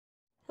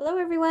Hello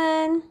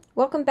everyone,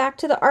 welcome back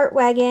to the Art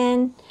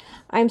Wagon.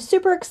 I'm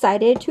super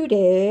excited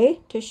today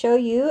to show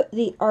you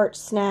the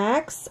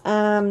ArtSnacks.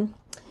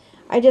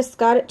 I just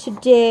got it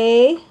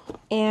today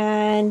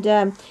and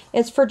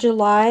it's for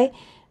July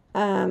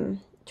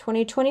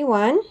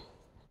 2021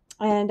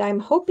 and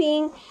I'm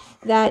hoping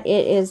that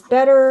it is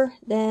better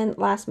than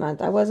last month.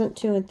 I wasn't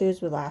too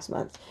enthused with last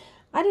month.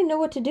 I didn't know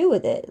what to do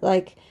with it.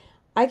 Like,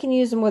 I can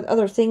use them with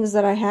other things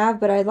that I have,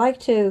 but I'd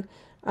like to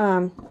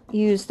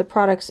use the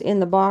products in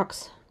the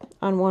box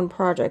on one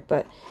project,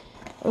 but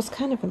it was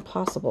kind of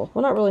impossible.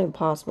 Well, not really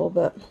impossible,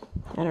 but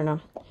I don't know.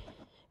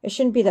 It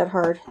shouldn't be that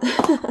hard.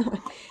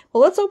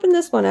 Well, let's open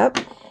this one up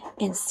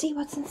and see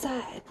what's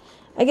inside.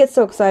 I get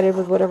so excited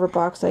with whatever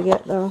box I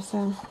get, though.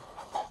 So,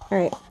 all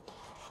right.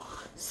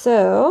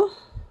 So,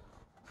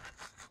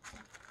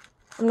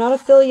 I'm not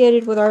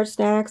affiliated with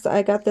ArtSnacks.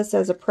 I got this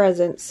as a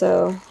present,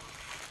 so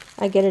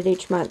I get it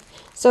each month.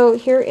 So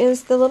here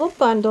is the little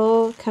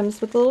bundle. It comes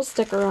with a little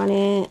sticker on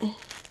it.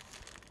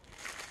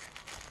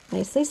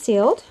 Nicely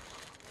sealed.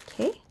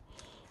 Okay.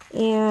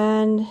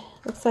 And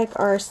looks like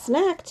our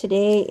snack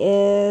today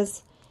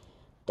is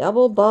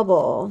double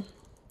bubble.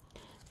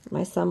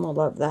 My son will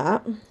love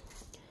that.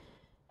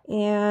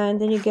 And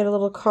then you get a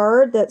little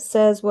card that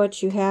says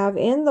what you have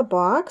in the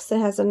box. It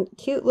has a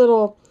cute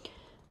little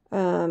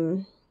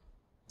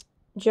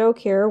joke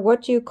here.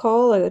 What do you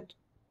call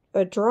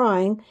a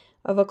drawing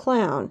of a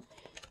clown?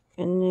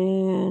 And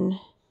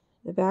then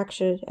the back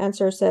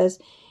answer says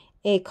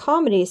a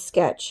comedy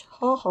sketch.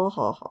 Ha ha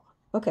ha ha.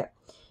 Okay,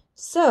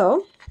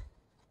 so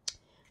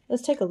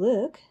let's take a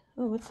look.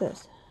 Oh, what's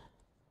this?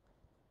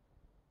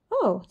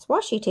 Oh, it's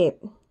washi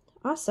tape.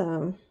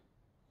 Awesome.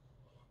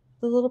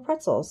 The little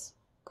pretzels.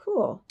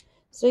 Cool.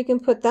 So you can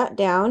put that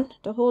down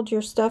to hold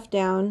your stuff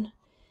down,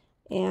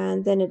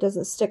 and then it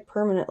doesn't stick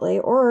permanently,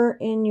 or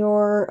in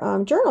your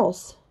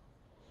journals.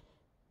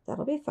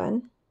 That'll be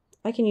fun.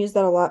 I can use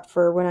that a lot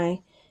for when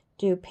I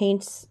do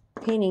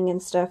painting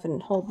and stuff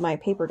and hold my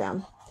paper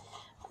down.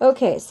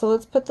 Okay, so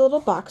let's put the little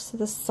box to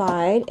the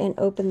side and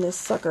open this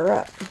sucker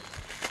up.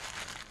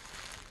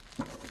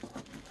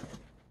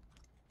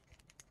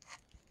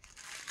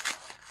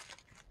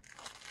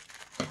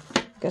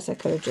 Guess I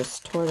could have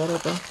just tore that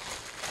open.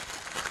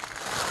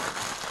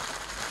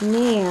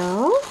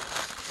 Now,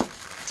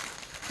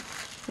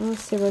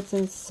 let's see what's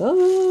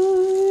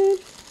inside.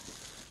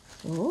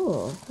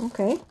 Oh,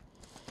 okay.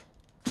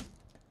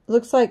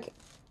 Looks like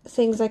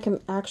things I can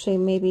actually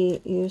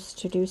maybe use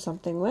to do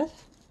something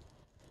with.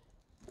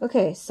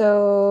 Okay,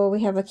 so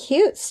we have a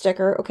cute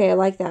sticker. Okay, I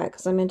like that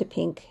because I'm into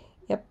pink.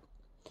 Yep.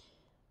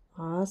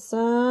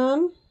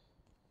 Awesome.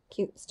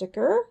 Cute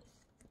sticker.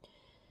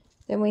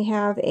 Then we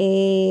have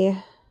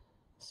I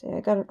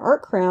got an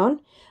art crown.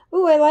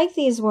 Ooh, I like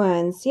these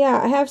ones.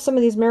 Yeah, I have some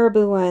of these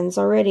marabou ones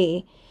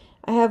already.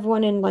 I have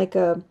one in like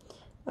a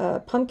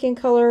pumpkin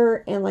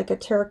color and like a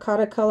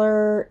terracotta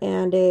color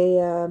and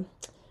a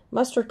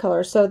mustard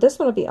color. So this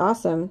one will be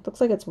awesome.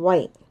 Looks like it's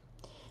white.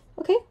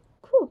 Okay,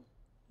 cool.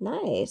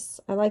 Nice.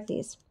 I like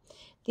these.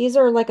 These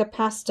are like a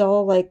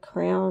pastel, like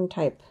crayon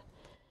type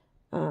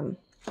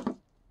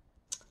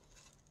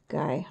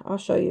guy. I'll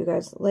show you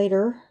guys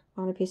later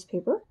on a piece of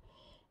paper.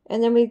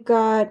 And then we've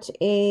got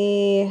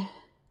a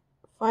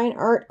fine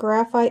art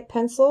graphite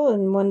pencil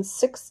in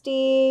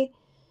 160.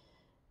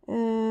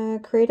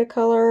 Create a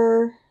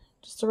color.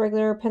 Just a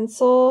regular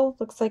pencil.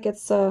 Looks like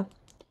it's a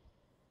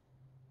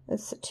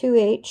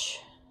 2H.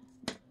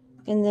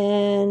 And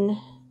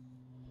then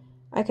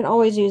I can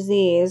always use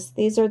these.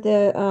 These are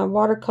the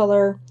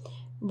watercolor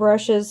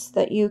brushes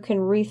that you can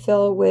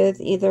refill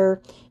with.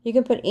 Either you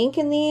can put ink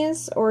in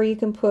these or you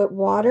can put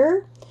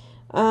water.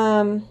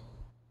 And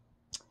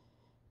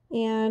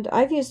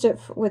I've used it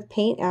with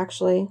paint,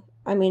 actually.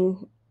 I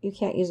mean, you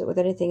can't use it with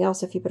anything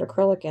else if you put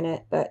acrylic in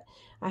it, but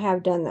I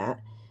have done that.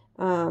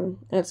 And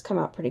it's come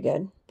out pretty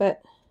good.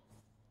 But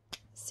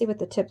see what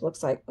the tip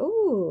looks like.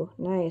 Ooh,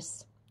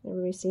 nice.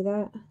 Everybody see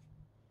that?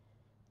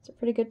 It's a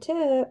pretty good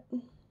tip.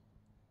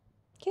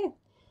 Okay,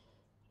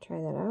 try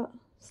that out.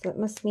 So that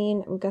must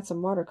mean we've got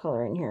some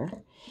watercolor in here.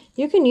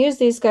 You can use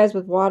these guys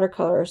with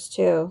watercolors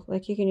too.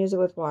 Like, you can use it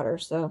with water.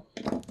 So,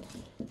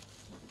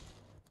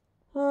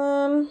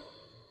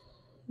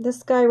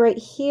 this guy right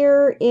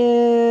here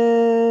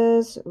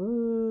is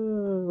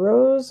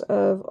Rose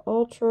of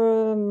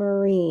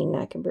Ultramarine.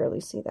 I can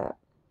barely see that.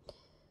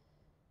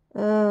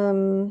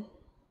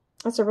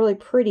 That's a really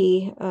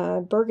pretty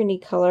burgundy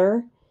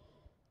color.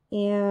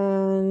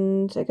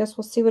 And I guess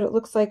we'll see what it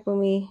looks like when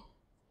we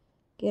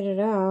get it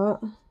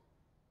out.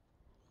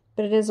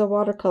 But it is a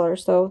watercolor,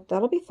 so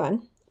that'll be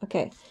fun.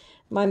 Okay,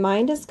 my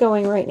mind is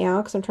going right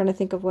now because I'm trying to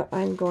think of what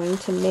I'm going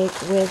to make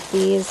with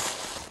these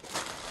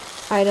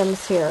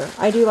items here.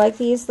 I do like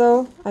these,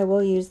 though. I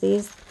will use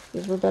these.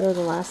 These were better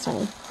than last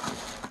time.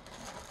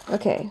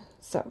 Okay,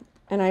 so,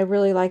 and I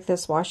really like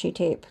this washi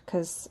tape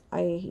because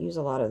I use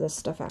a lot of this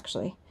stuff,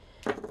 actually.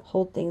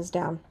 Hold things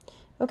down.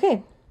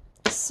 Okay,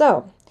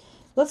 so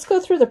let's go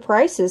through the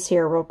prices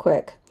here real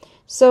quick.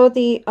 So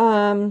the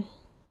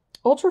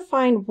ultra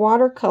fine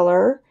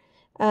watercolor,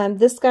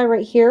 this guy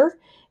right here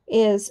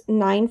is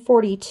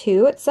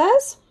 $9.42, it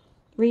says,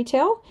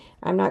 retail.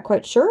 I'm not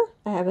quite sure.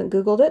 I haven't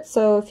Googled it,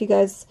 so if you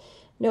guys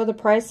know the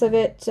price of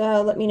it,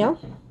 let me know.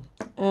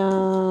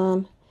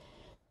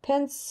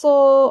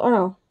 Pencil, oh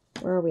no,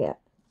 where are we at?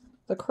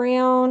 The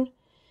crayon,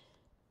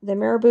 the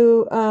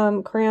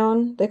Marabou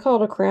crayon. They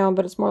call it a crayon,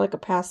 but it's more like a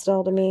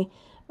pastel to me.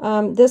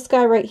 This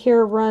guy right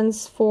here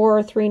runs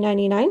for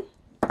 $3.99.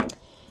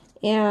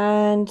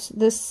 And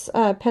this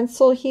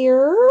pencil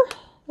here,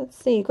 let's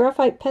see,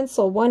 graphite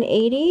pencil,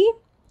 $1.80.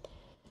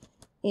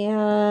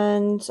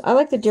 And I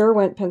like the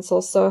Derwent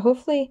pencil, so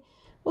hopefully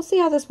we'll see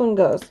how this one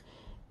goes.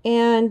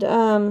 And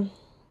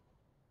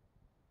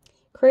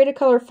Create a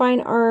Color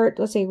Fine Art,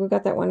 let's see, we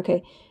got that one,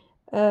 okay.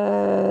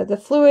 The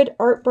fluid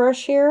art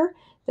brush here,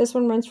 this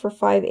one runs for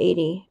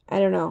 $5.80. I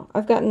don't know,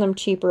 I've gotten them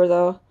cheaper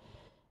though.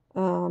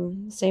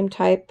 Same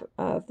type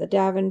of the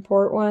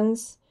Davenport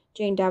ones,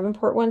 Jane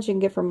Davenport ones you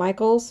can get from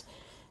Michael's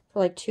for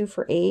like 2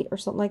 for $8 or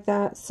something like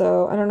that.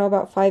 So I don't know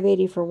about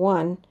 $5.80 for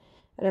one.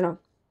 I don't know.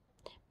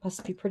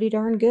 Must be pretty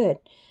darn good.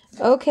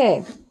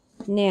 Okay,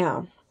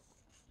 now,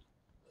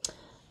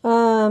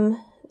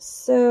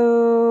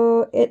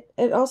 so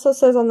it also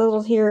says on the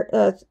little here,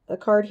 a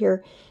card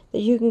here, that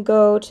you can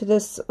go to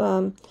this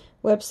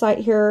website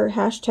here,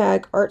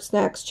 hashtag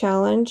ArtSnacks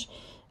Challenge,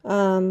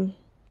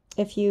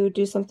 if you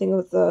do something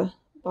with the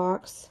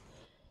box.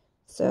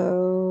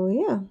 So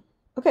yeah,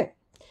 okay,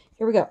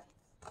 here we go.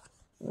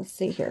 Let's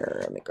see here.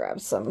 Let me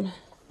grab some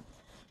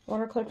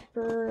watercolor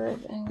paper.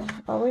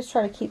 I always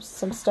try to keep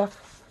some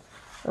stuff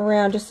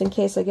around just in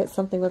case I get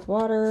something with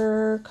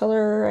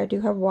watercolor. I do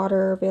have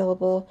water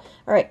available.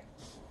 All right,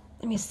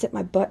 let me sit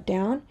my butt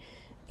down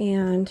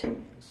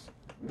and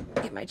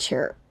get my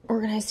chair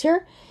organized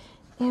here,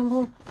 and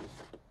we'll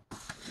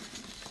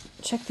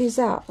check these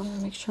out. I'm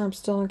gonna make sure I'm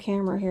still on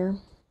camera here.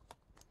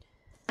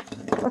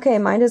 Okay,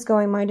 mind is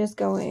going, mind is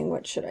going.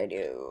 What should I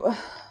do?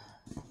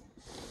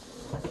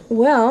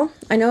 Well,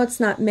 I know it's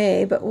not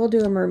May, but we'll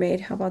do a mermaid.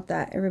 How about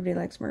that? Everybody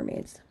likes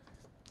mermaids,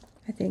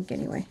 I think,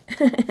 anyway.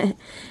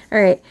 All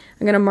right,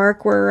 I'm going to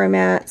mark where I'm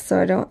at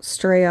so I don't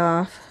stray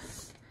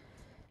off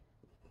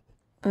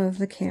of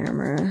the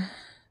camera.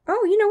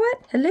 Oh, you know what?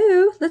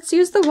 Hello, let's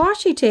use the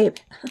washi tape.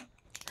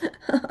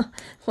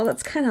 Well,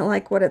 that's kind of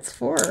like what it's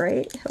for,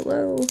 right?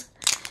 Hello.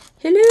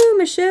 Hello,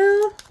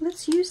 Michelle.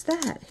 Let's use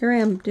that. Here I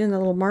am doing the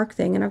little mark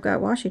thing, and I've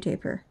got washi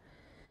tape here.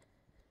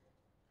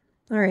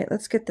 All right,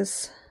 let's get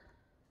this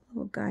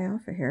little guy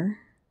off of here.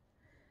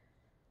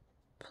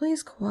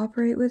 Please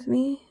cooperate with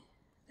me.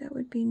 That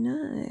would be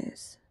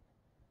nice.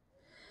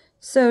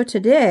 So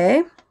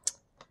today,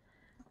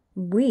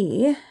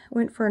 we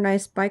went for a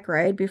nice bike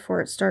ride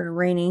before it started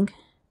raining.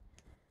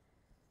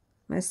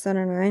 My son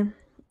and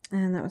I,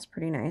 and that was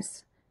pretty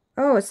nice.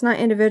 Oh, it's not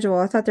individual.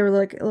 I thought they were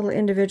like little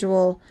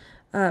individual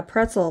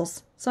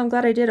pretzels. So I'm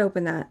glad I did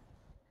open that.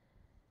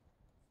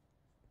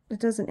 It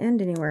doesn't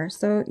end anywhere,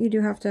 so you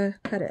do have to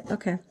cut it.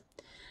 Okay.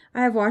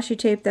 I have washi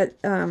tape that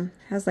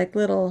has like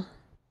little,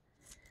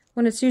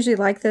 when it's usually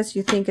like this,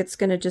 you think it's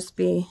going to just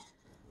be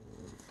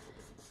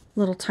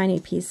little tiny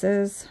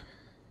pieces,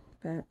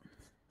 but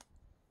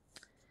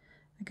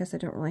I guess I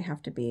don't really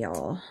have to be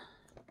all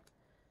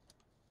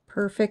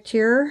perfect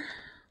here.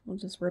 We'll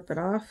just rip it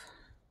off.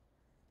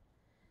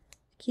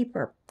 Keep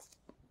our,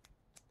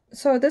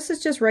 so this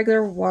is just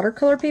regular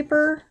watercolor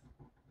paper.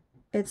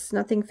 It's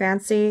nothing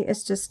fancy.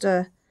 It's just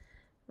a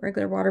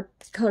regular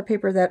watercolor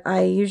paper that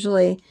I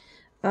usually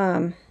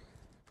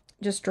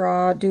just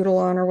draw, doodle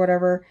on or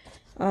whatever,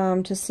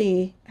 to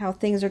see how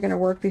things are going to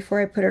work before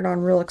I put it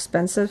on real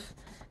expensive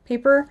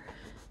paper.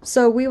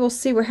 So we will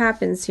see what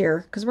happens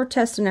here because we're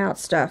testing out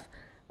stuff.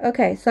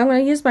 Okay, so I'm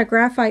going to use my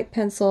graphite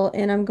pencil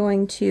and I'm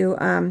going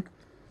to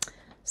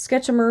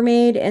sketch a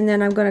mermaid, and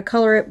then I'm going to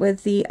color it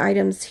with the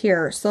items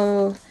here.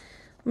 So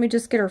let me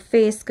just get her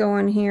face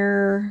going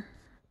here.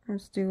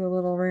 Let's do a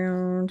little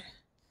round,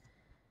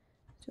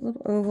 do a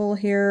little oval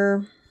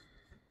here.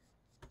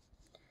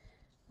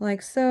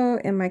 Like so,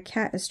 and my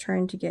cat is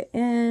trying to get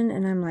in,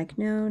 and I'm like,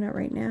 no, not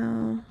right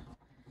now.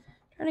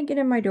 Trying to get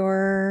in my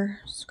door,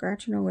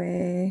 scratching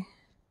away.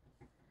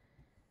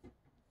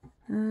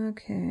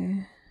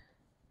 Okay.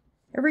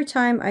 Every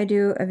time I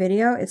do a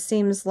video, it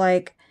seems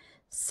like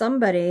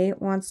somebody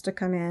wants to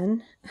come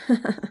in.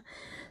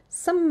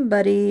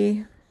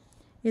 Somebody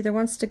either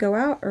wants to go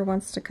out or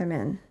wants to come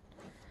in.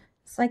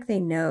 It's like they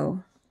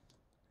know.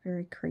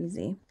 Very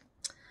crazy.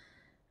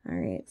 All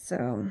right,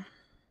 so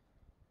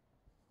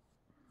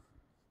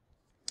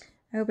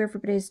I hope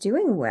everybody's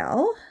doing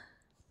well.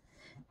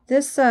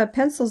 This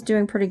pencil's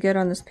doing pretty good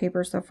on this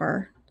paper so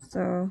far.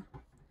 So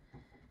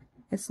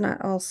it's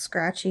not all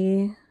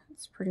scratchy.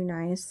 It's pretty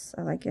nice.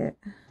 I like it.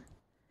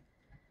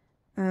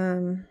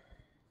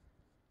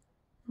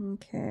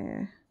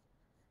 Okay.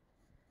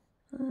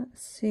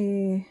 Let's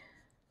see.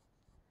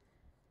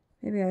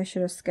 Maybe I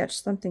should have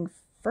sketched something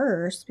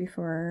first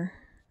before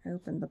I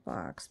opened the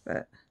box,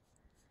 but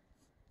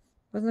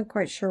wasn't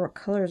quite sure what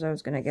colors I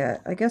was going to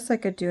get. I guess I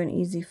could do an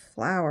easy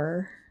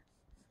flower.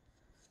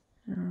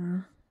 I don't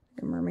know.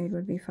 A mermaid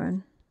would be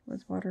fun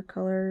with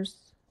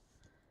watercolors.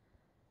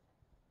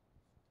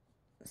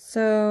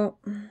 So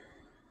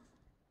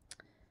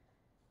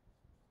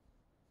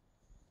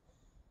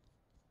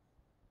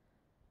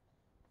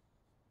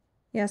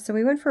yeah, so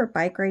we went for a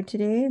bike ride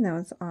today, and that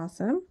was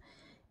awesome.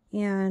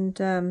 And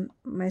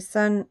my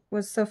son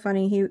was so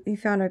funny. He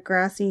found a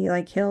grassy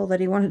like hill that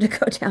he wanted to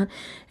go down,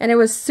 and it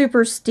was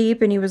super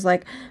steep. And he was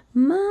like,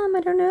 "Mom,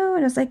 I don't know."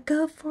 And I was like,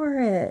 "Go for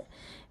it."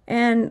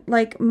 And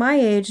like my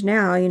age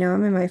now, you know,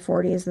 I'm in my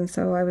 40s, and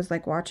so I was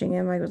like watching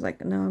him. I was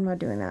like, "No, I'm not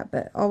doing that,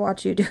 but I'll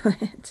watch you do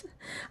it."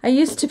 I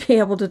used to be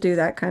able to do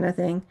that kind of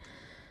thing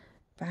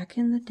back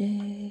in the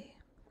day.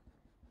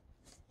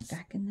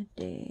 Back in the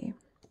day.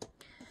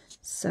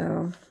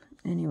 So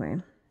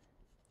anyway.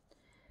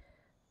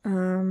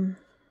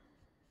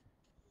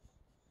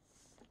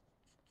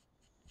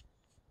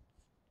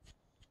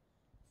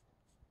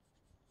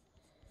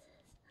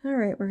 All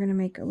right, we're gonna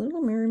make a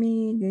little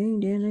mermaid going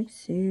down like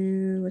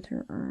so with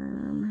her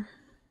arm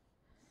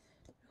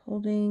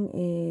holding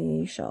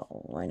a shell.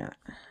 Why not?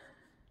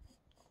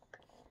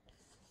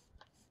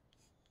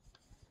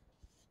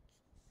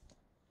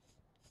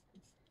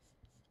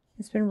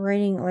 It's been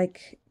raining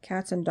like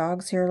cats and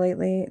dogs here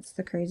lately. It's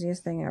the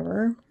craziest thing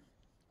ever.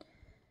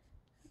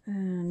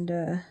 And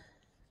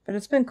but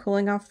it's been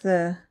cooling off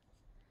the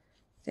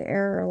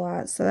air a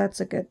lot, so that's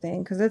a good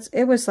thing, because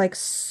it was like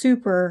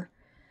super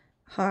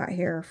hot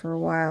here for a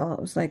while. It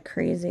was like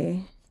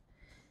crazy.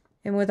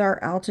 And with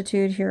our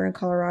altitude here in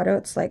Colorado,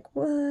 it's like,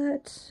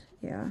 what?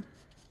 Yeah.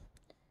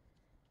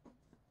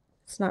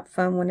 It's not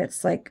fun when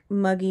it's like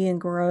muggy and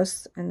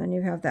gross and then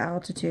you have the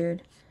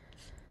altitude.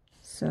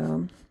 So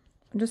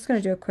I'm just going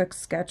to do a quick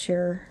sketch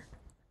here.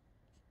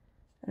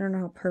 I don't know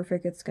how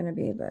perfect it's going to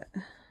be, but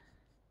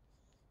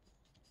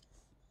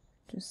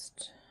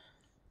just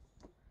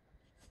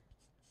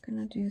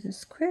going to do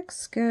this quick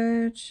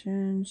sketch,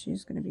 and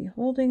she's going to be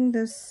holding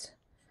this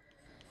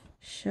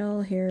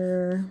shell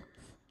here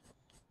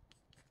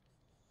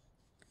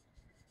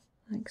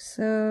like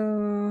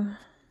so.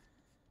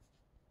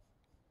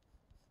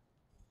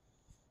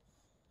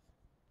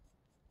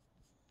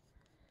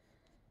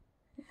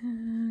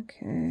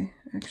 Okay,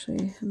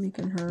 actually I'm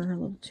making her a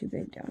little too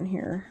big down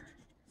here.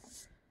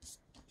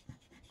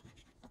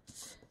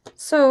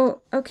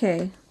 So,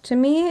 okay, to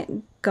me,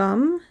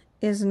 gum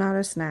is not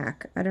a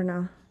snack. I don't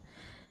know.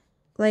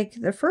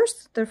 Like the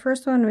first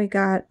one we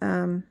got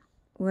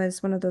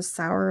was one of those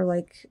sour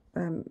like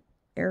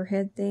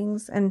airhead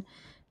things, and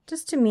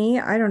just to me,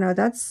 I don't know,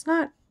 that's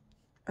not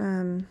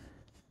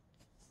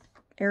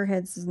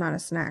Airheads is not a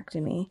snack to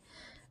me.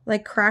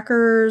 Like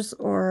crackers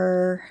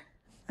or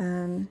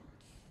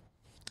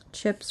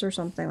chips or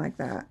something like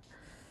that,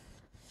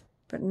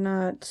 but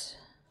not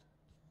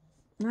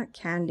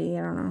candy.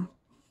 I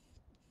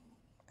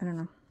don't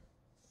know.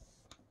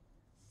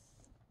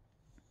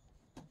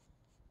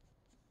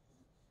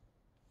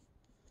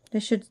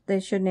 They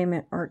should name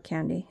it art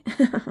candy.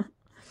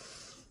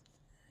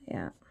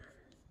 Yeah.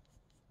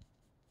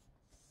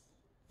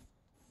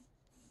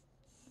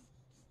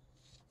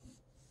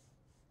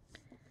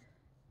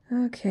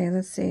 Okay,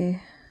 let's see.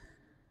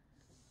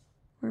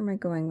 Where am I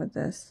going with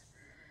this?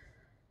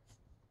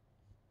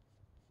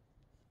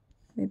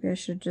 Maybe I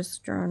should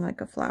just draw on like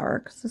a flower,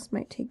 because this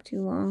might take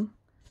too long.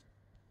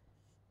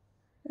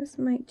 This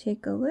might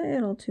take a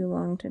little too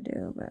long to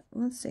do, but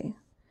let's see.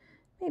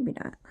 Maybe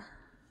not.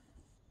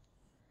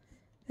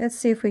 Let's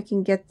see if we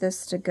can get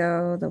this to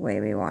go the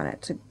way we want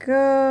it to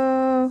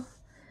go.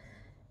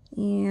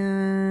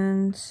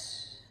 And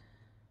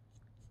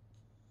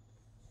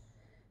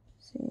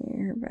see,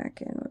 her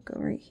back end will go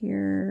right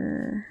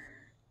here.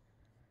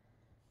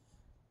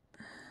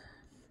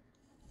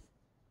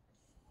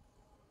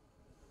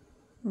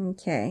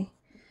 Okay.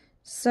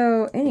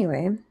 So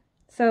anyway,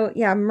 so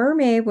yeah,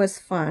 mermaid was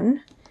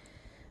fun.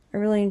 I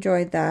really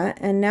enjoyed that.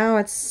 And now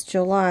it's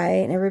July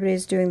and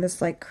everybody's doing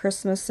this like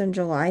Christmas in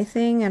July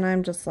thing, and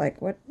I'm just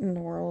like, what in the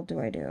world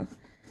do I do?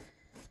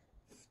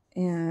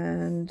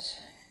 And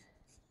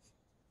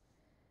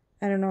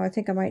I don't know, I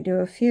think I might do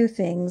a few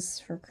things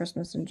for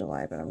Christmas in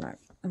July, but I'm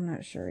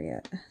not sure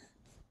yet.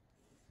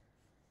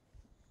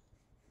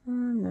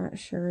 I'm not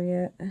sure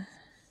yet.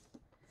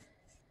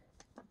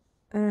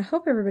 And I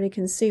hope everybody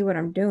can see what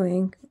I'm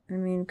doing. I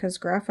mean, because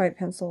graphite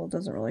pencil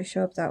doesn't really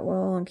show up that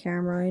well on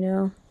camera, I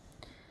know.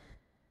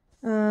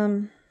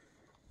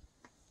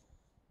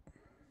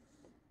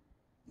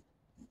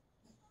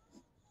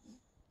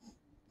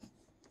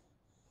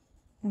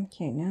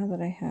 Okay, now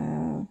that I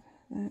have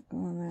that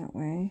going that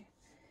way,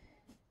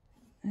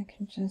 I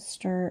can just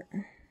start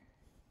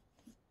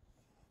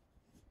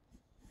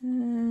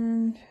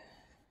and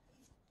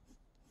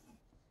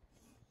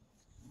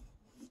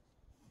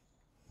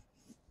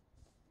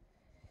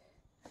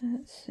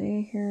let's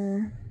see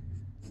here.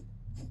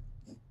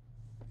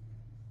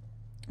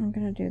 I'm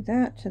going to do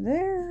that to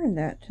there and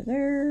that to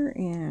there,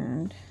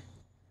 and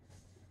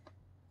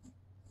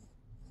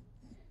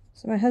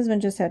so my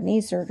husband just had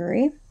knee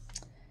surgery.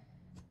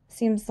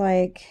 Seems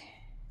like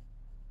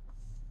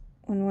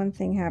when one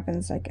thing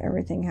happens, like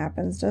everything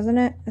happens, doesn't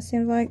it? It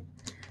seems like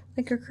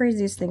the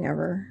craziest thing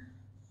ever.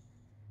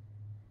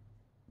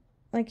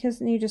 like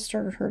his knee just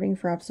started hurting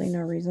for absolutely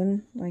no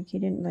reason. Like he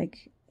didn't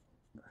like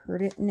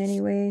hurt it in any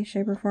way,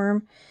 shape, or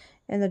form.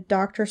 And the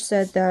doctor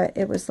said that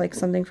it was like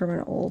something from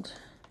an old,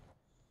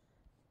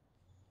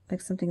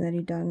 like something that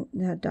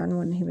had done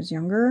when he was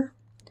younger.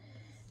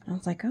 And I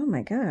was like, oh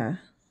my god,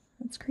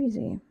 that's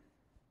crazy.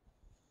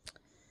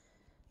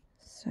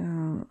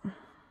 So,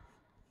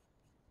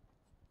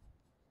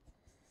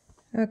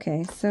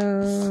 okay,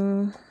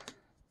 so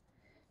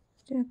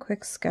do a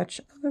quick sketch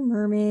of a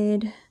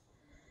mermaid.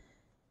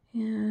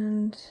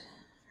 And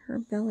her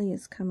belly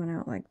is coming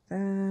out like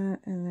that.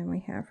 And then we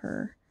have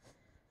her,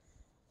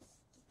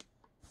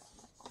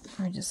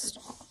 I just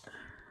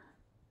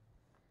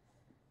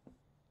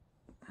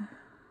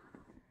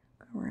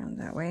go around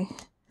that way.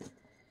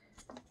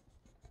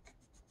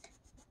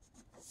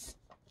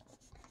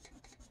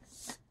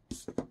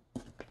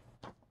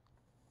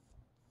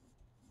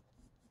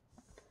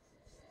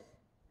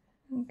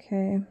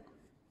 Okay.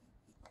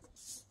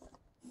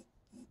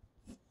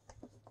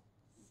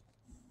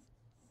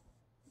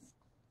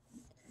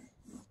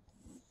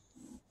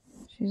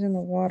 She's in the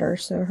water,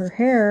 so her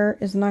hair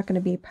is not going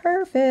to be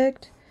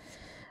perfect.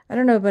 I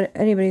don't know about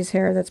anybody's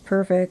hair that's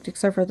perfect,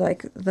 except for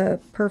like the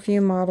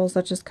perfume models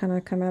that just kind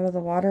of come out of the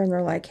water and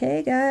they're like,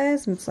 hey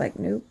guys, and it's like,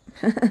 nope.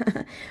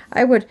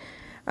 I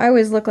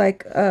always look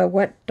like a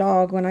wet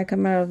dog when I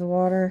come out of the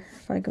water,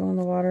 if I go in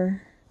the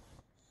water.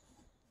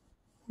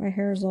 My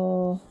hair's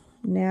all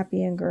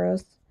nappy and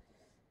gross.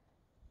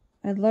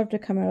 I'd love to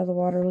come out of the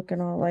water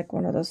looking all like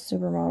one of those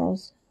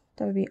supermodels.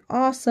 That would be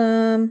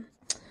awesome.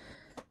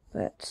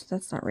 But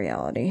that's not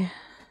reality.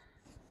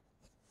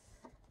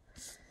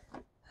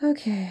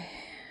 Okay.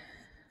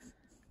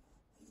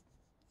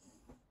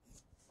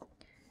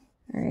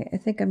 Alright, I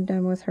think I'm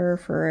done with her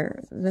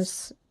for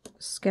this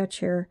sketch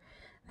here.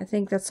 I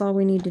think that's all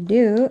we need to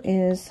do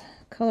is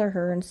color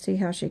her and see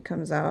how she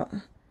comes out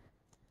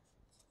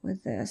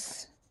with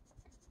this.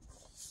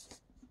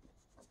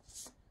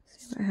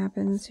 See what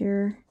happens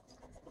here.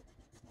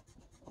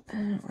 I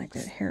don't like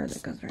that hair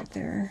that goes right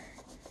there.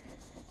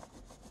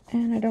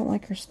 And I don't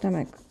like her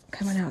stomach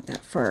coming out that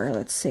far.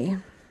 Let's see.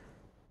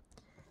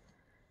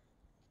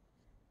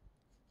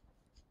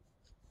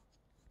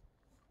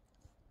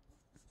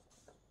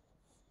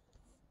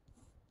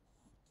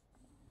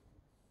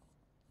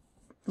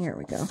 Here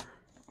we go.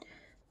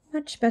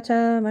 Much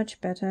better, much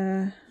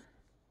better.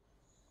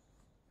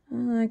 I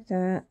like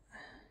that.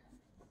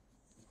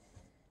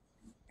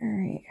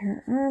 Alright,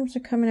 her arms are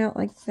coming out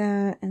like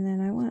that, and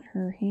then I want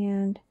her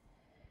hand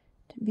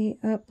to be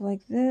up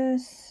like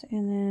this,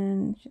 and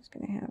then she's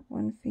going to have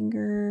one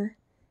finger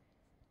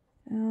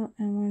out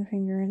and one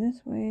finger this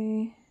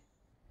way,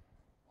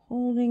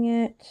 holding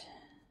it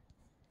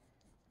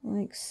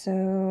like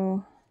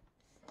so.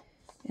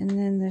 And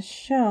then the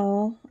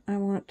shell, I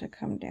want to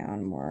come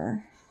down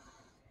more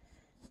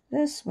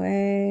this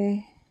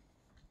way.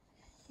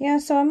 Yeah,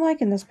 so I'm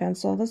liking this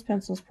pencil. This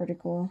pencil's pretty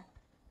cool.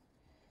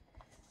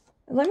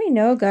 Let me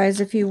know,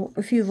 guys, if you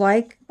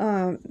like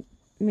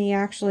me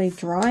actually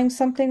drawing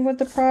something with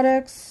the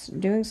products,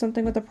 doing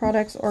something with the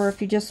products, or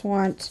if you just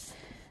want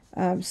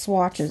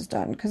swatches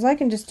done. Because I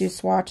can just do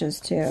swatches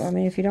too. I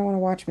mean, if you don't want to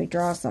watch me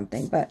draw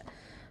something. But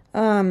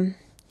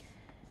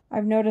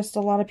I've noticed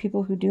a lot of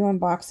people who do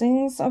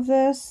unboxings of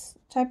this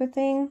type of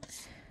thing.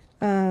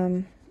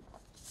 A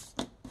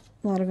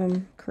lot of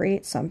them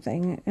create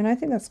something. And I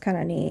think that's kind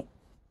of neat.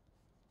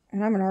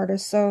 And I'm an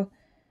artist, so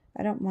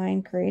I don't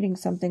mind creating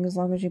something as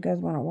long as you guys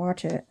want to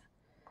watch it.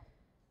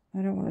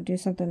 I don't want to do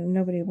something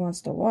nobody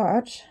wants to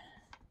watch.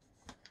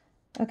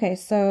 Okay,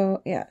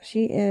 so yeah,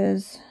 she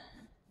is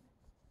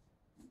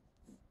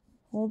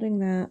holding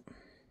that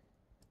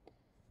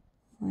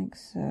like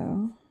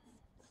so.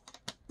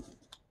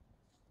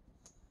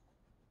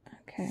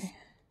 Okay.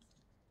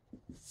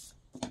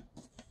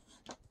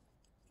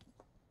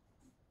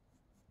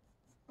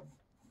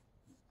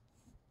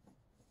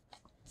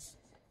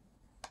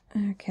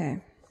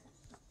 Okay.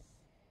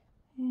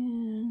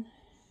 And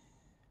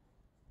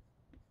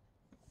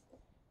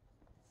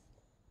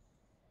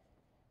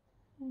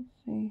let's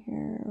see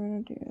here, we're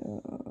gonna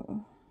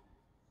do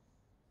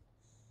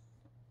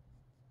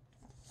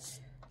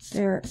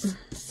there.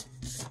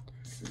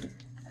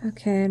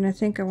 Okay, and I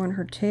think I want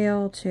her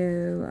tail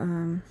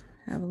to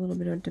have a little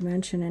bit of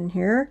dimension in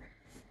here.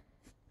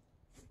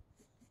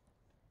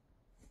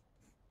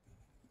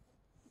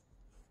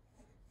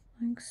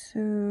 Like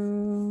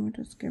so.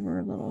 Just give her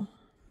a little,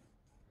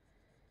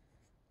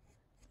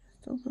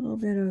 just a little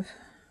bit of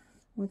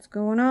what's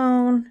going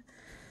on.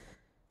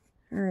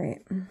 All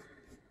right.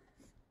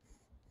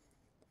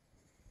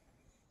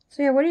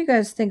 So yeah, what do you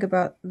guys think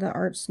about the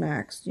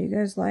ArtSnacks? Do you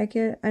guys like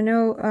it? I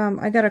know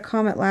I got a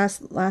comment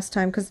last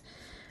time because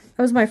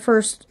it was my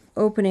first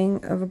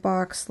opening of a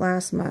box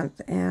last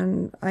month,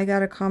 and I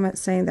got a comment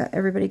saying that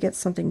everybody gets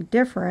something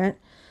different.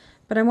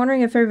 But I'm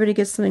wondering if everybody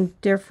gets something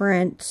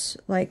different,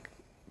 like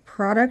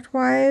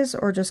product-wise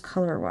or just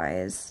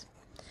color-wise.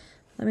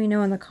 Let me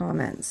know in the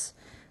comments.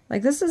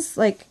 Like, this is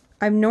like,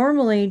 I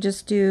normally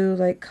just do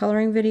like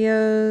coloring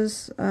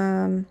videos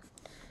on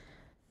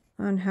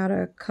how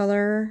to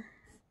color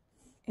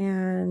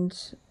and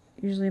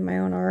usually my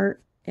own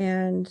art.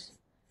 And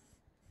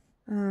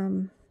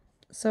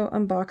so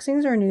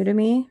unboxings are new to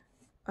me.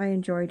 I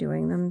enjoy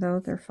doing them though,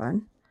 they're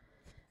fun.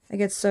 I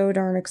get so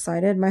darn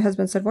excited. My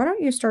husband said, why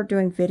don't you start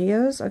doing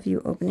videos of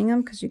you opening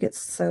them, because you get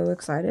so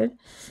excited.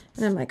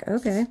 And I'm like,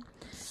 okay.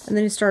 And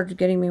then he started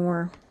getting me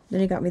more.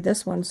 Then he got me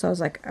this one, so I was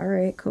like, all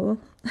right, cool.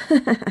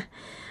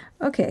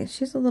 Okay,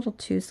 she's a little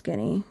too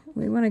skinny.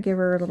 We want to give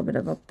her a little bit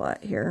of a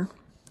butt here.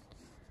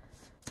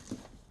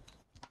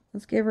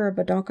 Let's give her a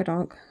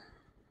badonkadonk.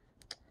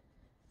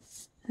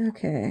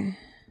 Okay.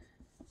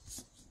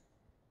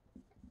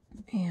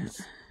 Yeah.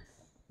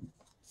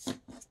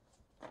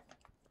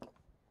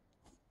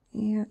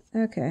 Yeah,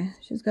 okay.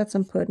 She's got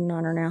some pudding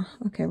on her now.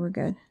 Okay, we're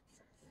good.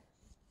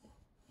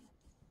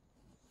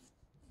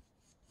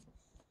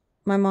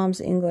 My mom's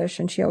English,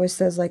 and she always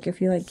says, like,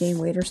 if you, like, gain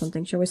weight or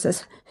something, she always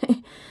says,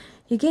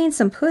 you gained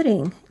some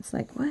pudding. It's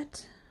like, what? What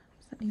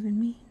does that even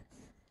mean?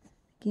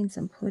 Gain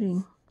some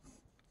pudding.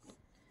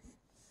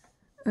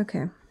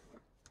 Okay.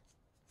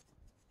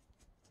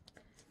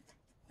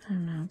 I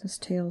don't know. This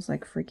tail's,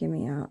 like, freaking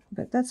me out,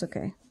 but that's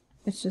okay.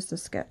 It's just a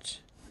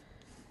sketch.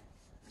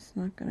 It's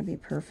not going to be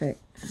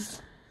perfect.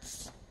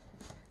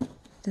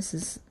 This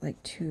is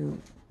like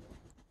too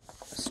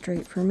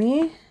straight for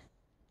me.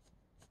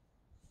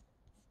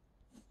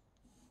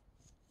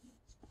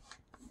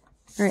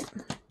 All right.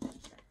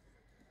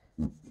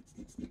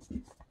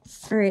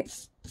 All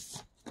right.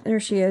 There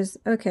she is.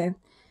 Okay.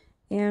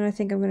 And I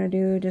think I'm going to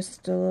do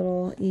just a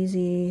little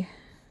easy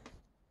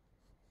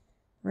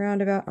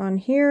roundabout on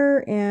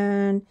here.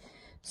 And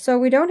so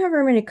we don't have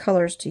very many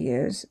colors to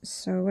use.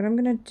 So what I'm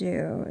going to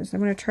do is I'm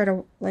going to try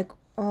to like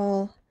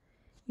all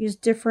use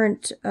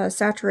different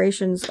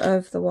saturations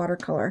of the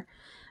watercolor.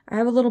 I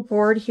have a little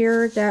board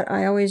here that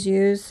I always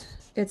use.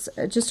 It's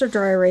just a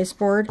dry erase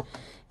board.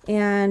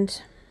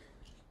 And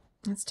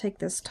let's take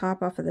this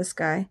top off of this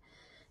guy.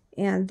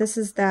 And this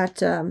is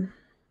that,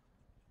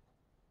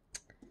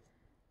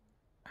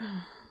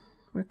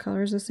 what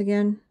color is this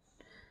again?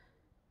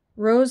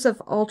 Rose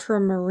of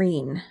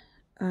Ultramarine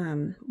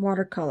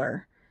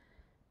watercolor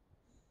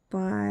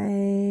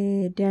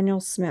by Daniel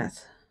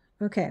Smith.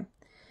 Okay,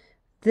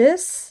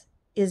 this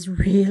is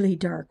really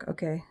dark.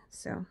 Okay,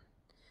 so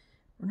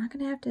we're not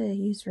going to have to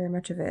use very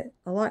much of it.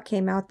 A lot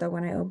came out though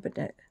when I opened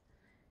it.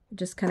 It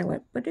just kind of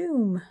went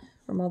ba-doom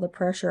from all the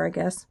pressure, I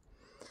guess.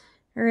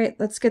 All right,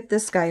 let's get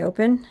this guy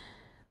open.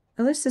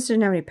 At least this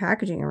didn't have any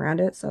packaging around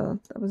it, so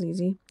that was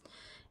easy.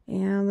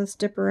 And let's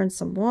dip her in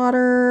some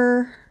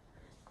water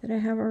that I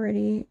have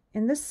already.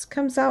 And this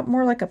comes out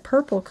more like a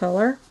purple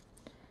color.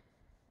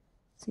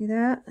 See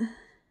that?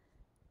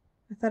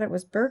 I thought it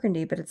was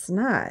burgundy, but it's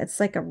not. It's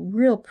like a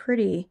real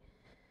pretty,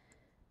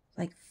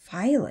 like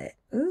violet.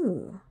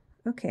 Ooh,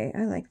 okay,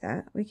 I like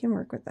that. We can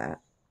work with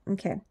that.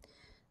 Okay,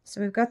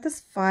 so we've got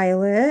this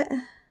violet.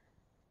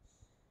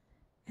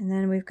 And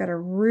then we've got a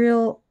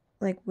real,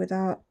 like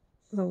without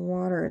the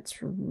water,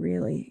 it's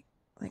really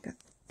like a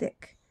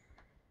thick.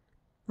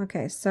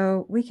 Okay,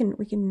 so we can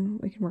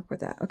work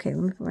with that. Okay,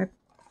 let me put my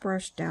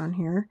brush down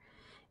here.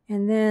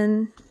 And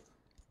then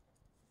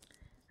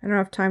I don't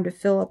have time to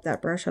fill up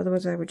that brush,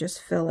 otherwise I would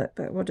just fill it,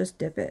 but we'll just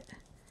dip it.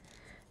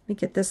 Let me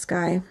get this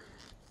guy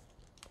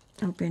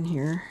up in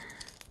here.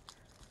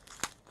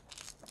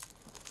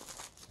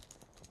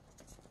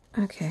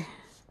 Okay.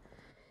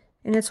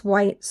 And it's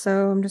white,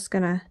 so I'm just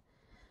gonna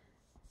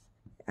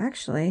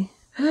actually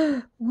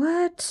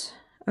what?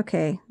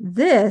 Okay,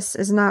 this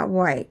is not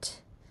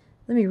white.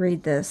 Let me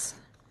read this.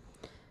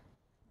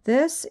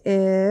 This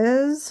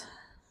is,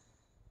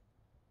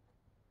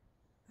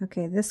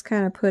 okay, this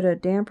kind of put a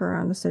damper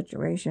on the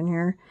situation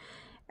here.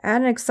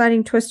 Add an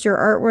exciting twist to your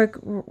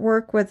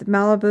artwork with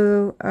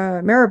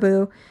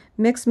Marabou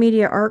Mixed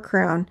Media Art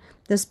Crown.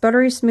 This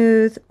buttery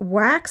smooth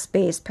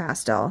wax-based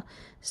pastel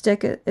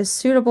stick is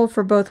suitable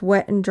for both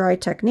wet and dry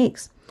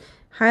techniques.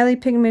 Highly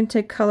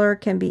pigmented color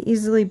can be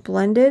easily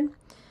blended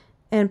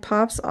and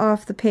pops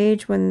off the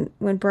page when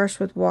brushed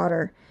with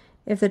water.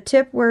 If the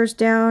tip wears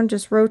down,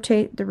 just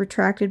rotate the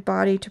retracted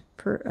body to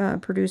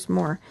produce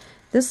more.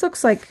 This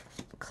looks like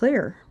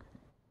clear.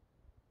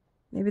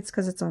 Maybe it's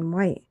because it's on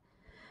white.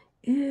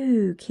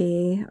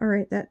 Okay, all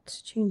right,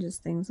 that changes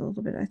things a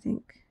little bit, I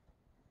think.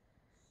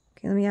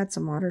 Okay, let me add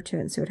some water to it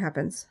and see what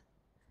happens.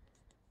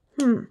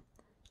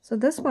 So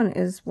this one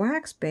is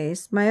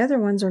wax-based. My other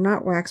ones are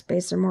not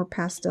wax-based, they're more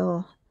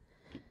pastel.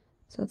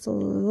 So it's a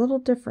little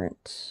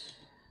different.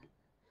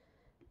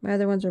 My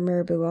other ones are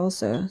Marabou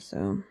also,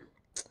 so.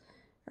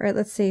 All right,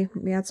 let's see.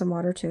 Let me add some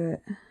water to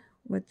it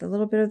with a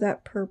little bit of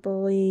that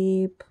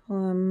purpley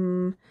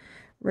plum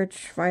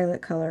rich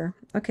violet color.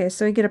 Okay,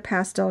 so we get a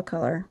pastel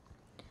color.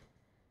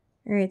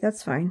 All right,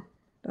 that's fine.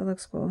 That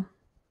looks cool.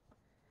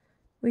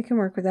 We can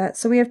work with that.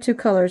 So we have two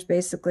colors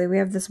basically. We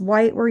have this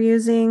white we're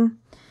using,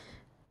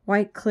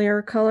 white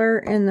clear color,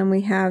 and then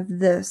we have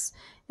this.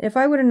 If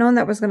I would have known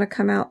that was going to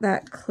come out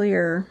that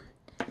clear,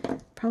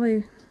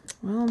 probably,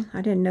 well,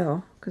 I didn't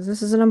know because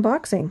this is an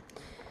unboxing.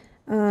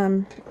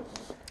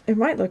 It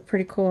might look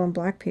pretty cool on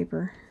black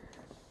paper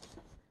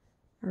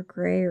or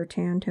gray or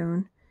tan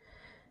tone.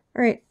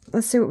 All right,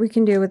 let's see what we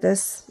can do with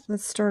this.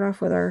 Let's start off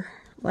with our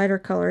lighter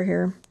color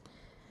here.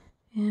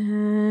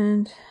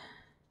 And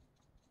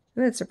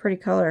ooh, it's a pretty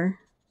color.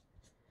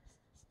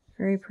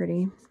 Very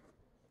pretty.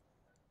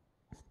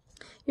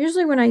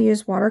 Usually when I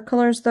use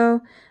watercolors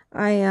though,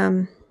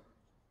 I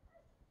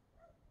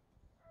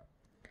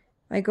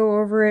go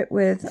over it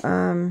with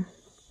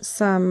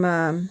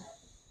some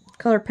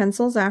color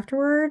pencils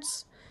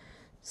afterwards.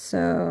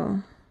 So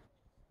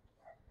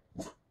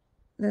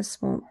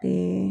this won't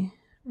be...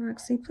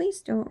 Roxy,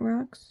 please don't,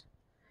 Rox.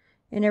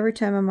 And every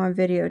time I'm on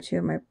video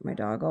too, my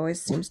dog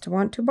always seems to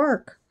want to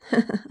bark.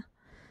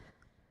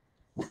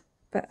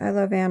 But I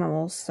love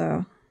animals,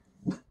 so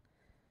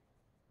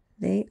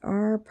they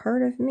are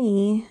part of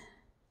me.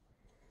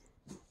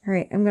 All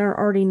right, I'm gonna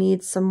already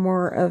need some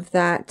more of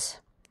that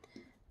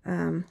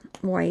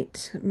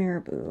white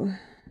marabou.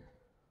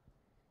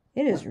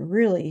 It is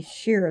really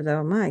sheer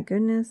though, my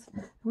goodness.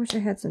 I wish I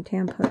had some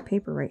tampon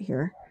paper right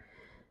here.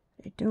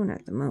 I don't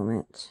at the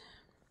moment.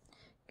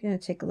 I'm gonna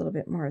take a little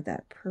bit more of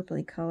that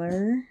purpley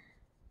color.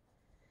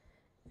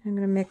 I'm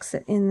gonna mix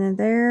it in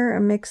there.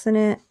 I'm mixing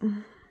it.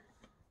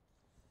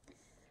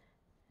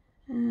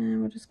 And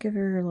we'll just give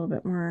her a little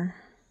bit more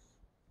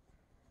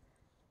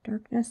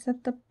darkness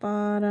at the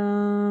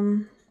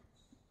bottom.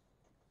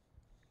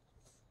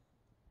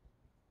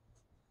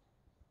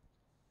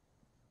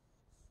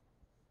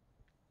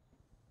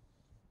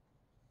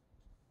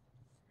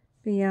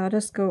 But yeah, I'll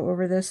just go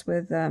over this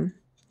with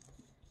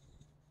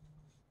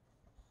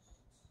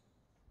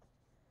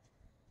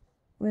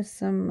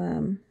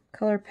some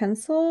color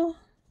pencil,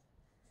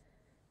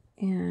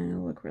 and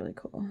it'll look really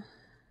cool.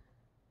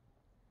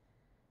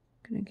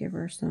 Gonna give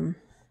her some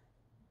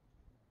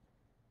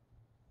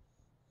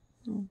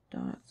little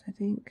dots, I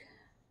think.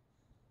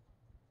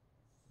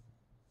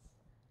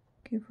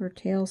 Give her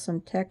tail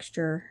some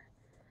texture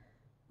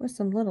with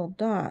some little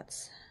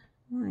dots.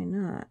 Why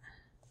not?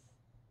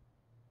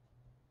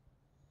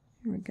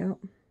 Here we go.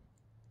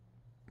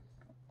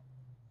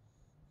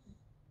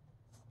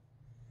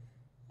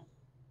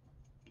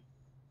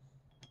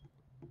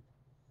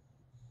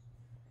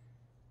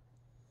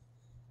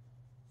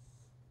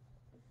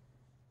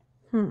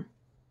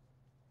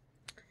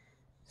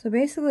 So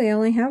basically I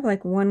only have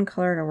like one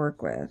color to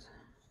work with.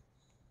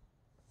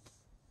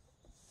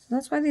 So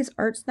that's why these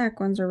ArtSnack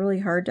ones are really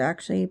hard to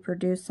actually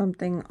produce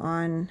something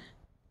on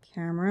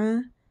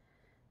camera,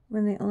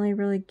 when they only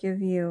really give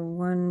you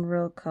one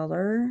real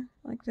color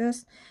like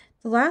this.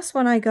 The last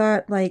one I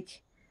got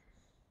like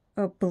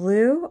a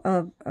blue,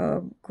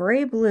 a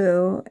gray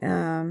blue,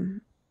 a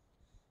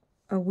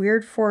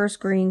weird forest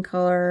green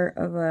color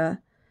of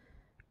a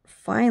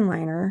fine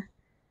liner,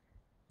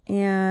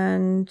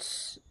 and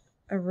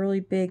a really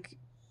big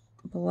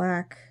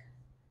black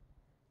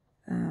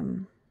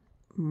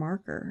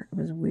marker. It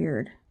was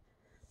weird.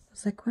 I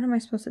was like, what am I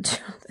supposed to do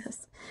with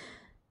this?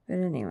 But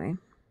anyway,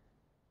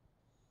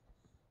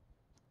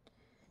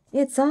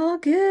 it's all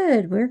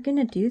good. We're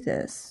gonna do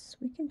this.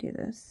 We can do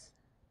this.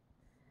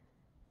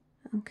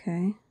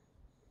 Okay.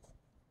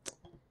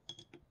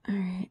 All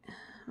right.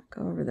 I'll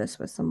go over this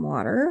with some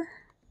water.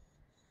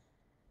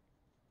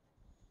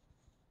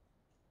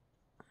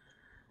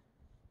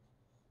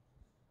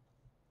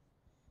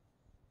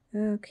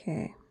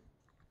 Okay.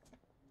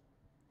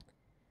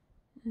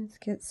 Let's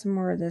get some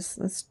more of this.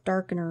 Let's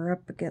darken her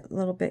up a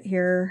little bit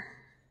here.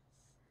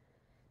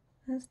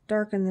 Let's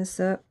darken this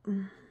up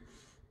a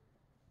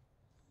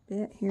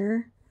bit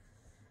here.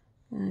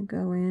 Gonna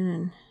go in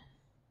and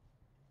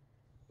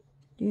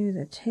do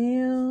the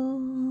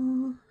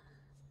tail.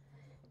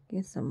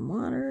 Get some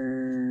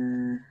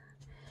water.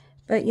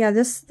 But yeah,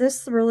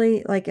 this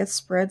really, like, it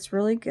spreads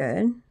really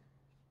good.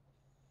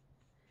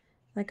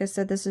 Like I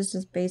said, this is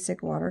just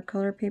basic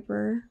watercolor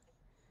paper.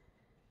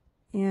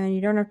 And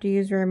you don't have to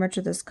use very much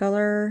of this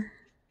color,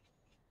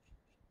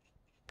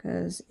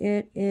 because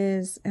it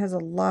has a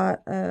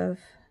lot of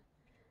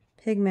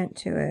pigment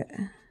to it.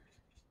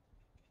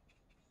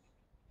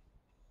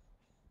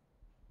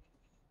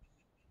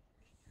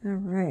 All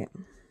right.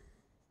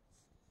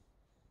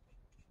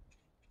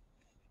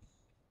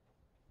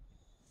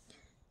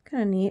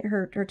 Kind of neat.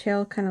 Her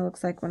tail kind of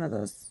looks like one of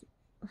those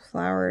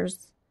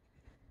flowers.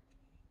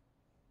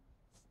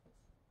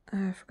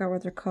 I forgot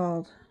what they're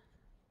called.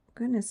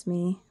 Goodness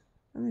me.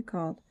 What are they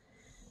called?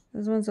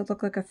 Those ones that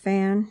look like a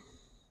fan.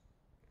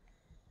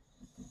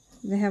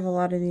 They have a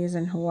lot of these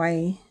in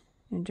Hawaii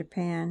and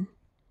Japan.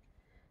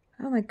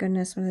 Oh my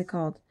goodness, what are they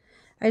called?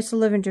 I used to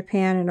live in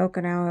Japan, in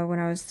Okinawa, when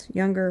I was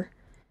younger.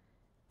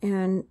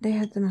 And they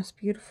had the most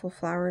beautiful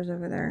flowers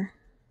over there.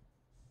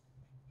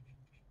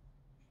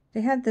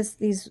 They had there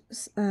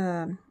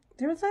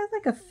was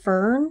like a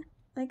fern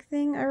like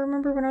thing, I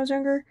remember, when I was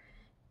younger.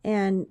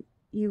 And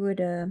you would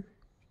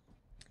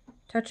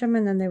touch them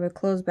and then they would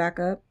close back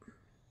up.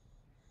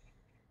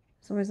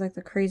 It's always like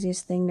the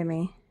craziest thing to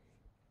me.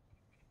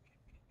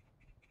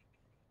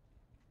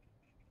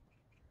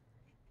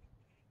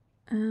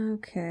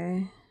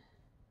 Okay.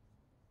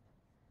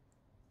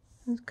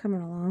 It's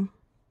coming along.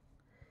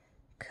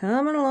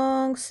 Coming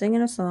along,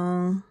 singing a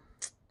song.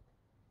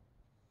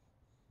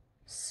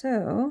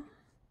 So,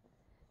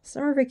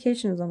 summer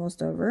vacation is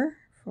almost over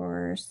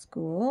for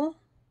school.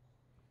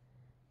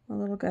 My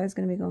little guy's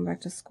going to be going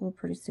back to school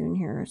pretty soon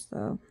here,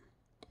 so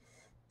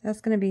that's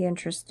going to be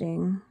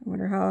interesting. I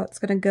wonder how it's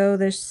going to go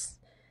this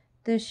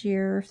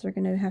year, if they're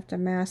going to have to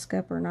mask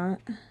up or not.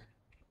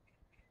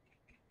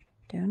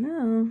 Don't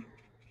know.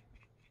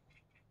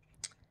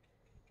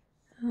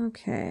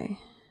 Okay.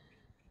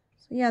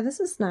 So yeah, this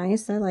is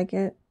nice. I like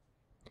it.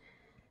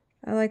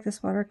 I like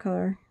this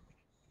watercolor.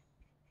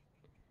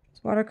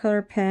 It's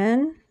watercolor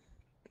pen.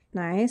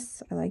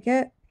 Nice. I like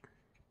it.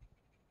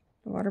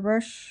 The water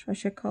brush, I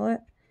should call it.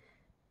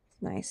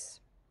 It's nice.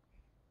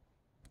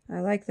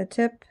 I like the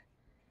tip.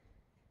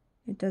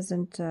 It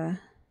doesn't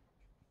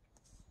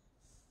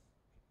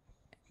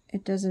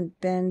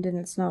bend, and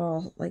it's not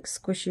all like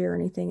squishy or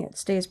anything. It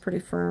stays pretty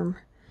firm.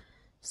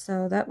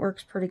 So that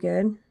works pretty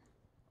good.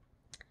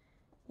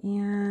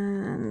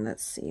 And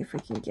let's see if we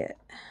can get,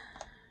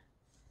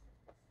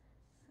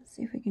 let's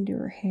see if we can do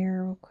her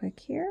hair real quick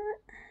here.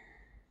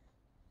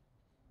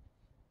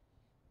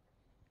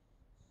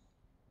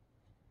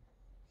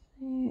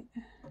 I'm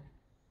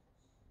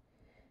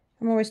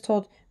always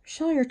told,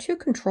 Michelle, you're too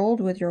controlled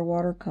with your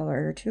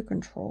watercolor. You're too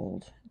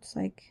controlled. It's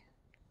like,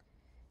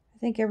 I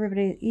think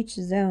everybody, each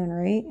his own,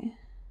 right?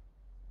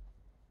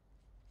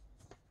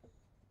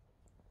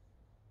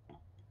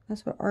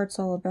 That's what art's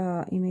all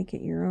about. You make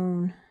it your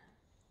own.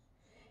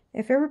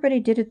 If everybody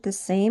did it the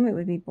same, it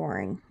would be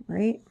boring,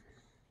 right?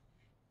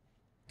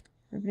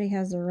 Everybody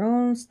has their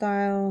own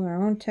style, their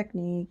own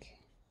technique,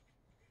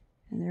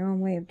 and their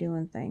own way of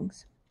doing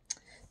things.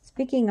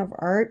 Speaking of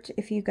art,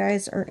 if you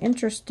guys are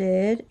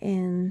interested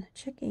in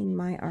checking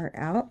my art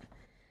out,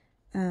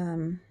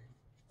 it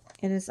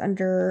is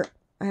under,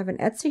 I have an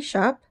Etsy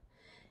shop.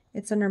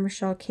 It's under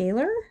Michelle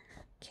Kahler,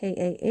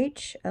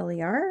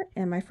 Kahler,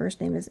 and my first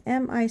name is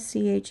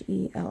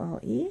Michelle.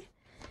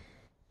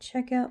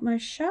 Check out my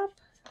shop.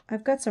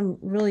 I've got some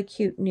really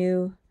cute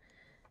new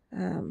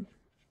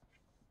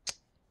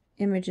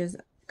images,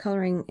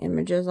 coloring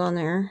images on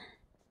there.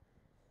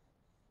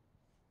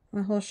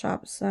 My whole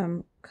shop's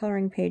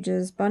coloring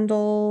pages,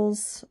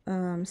 bundles,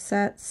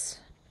 sets,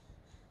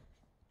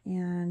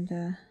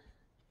 and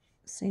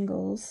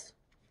singles.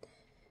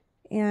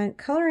 And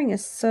coloring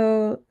is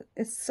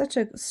it's such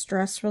a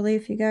stress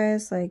relief, you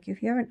guys. Like,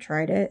 if you haven't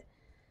tried it,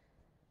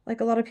 like,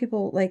 a lot of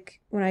people,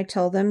 like, when I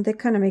tell them, they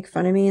kind of make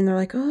fun of me, and they're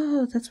like,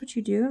 oh, that's what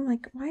you do? I'm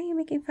like, why are you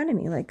making fun of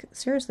me? Like,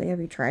 seriously, have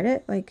you tried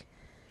it? Like,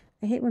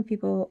 I hate when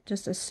people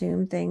just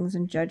assume things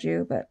and judge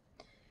you, but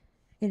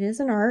it is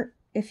an art.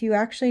 If you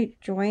actually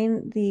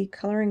join the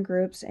coloring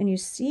groups and you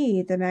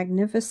see the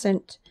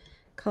magnificent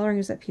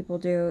colorings that people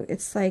do,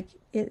 it's like,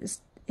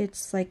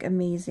 it's like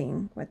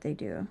amazing what they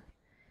do,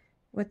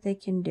 what they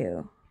can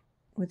do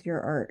with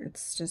your art.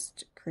 It's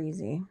just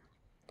crazy.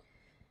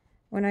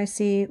 When I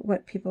see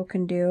what people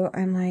can do,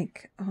 I'm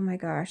like, oh my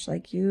gosh,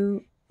 like,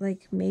 you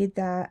like made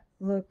that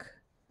look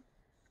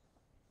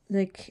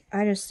like,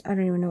 I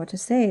don't even know what to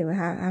say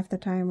half the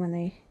time when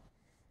they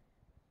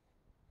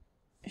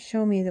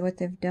show me what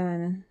they've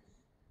done.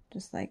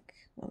 Just like,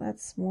 well,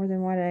 that's more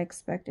than what I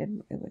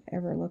expected it would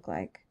ever look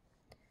like.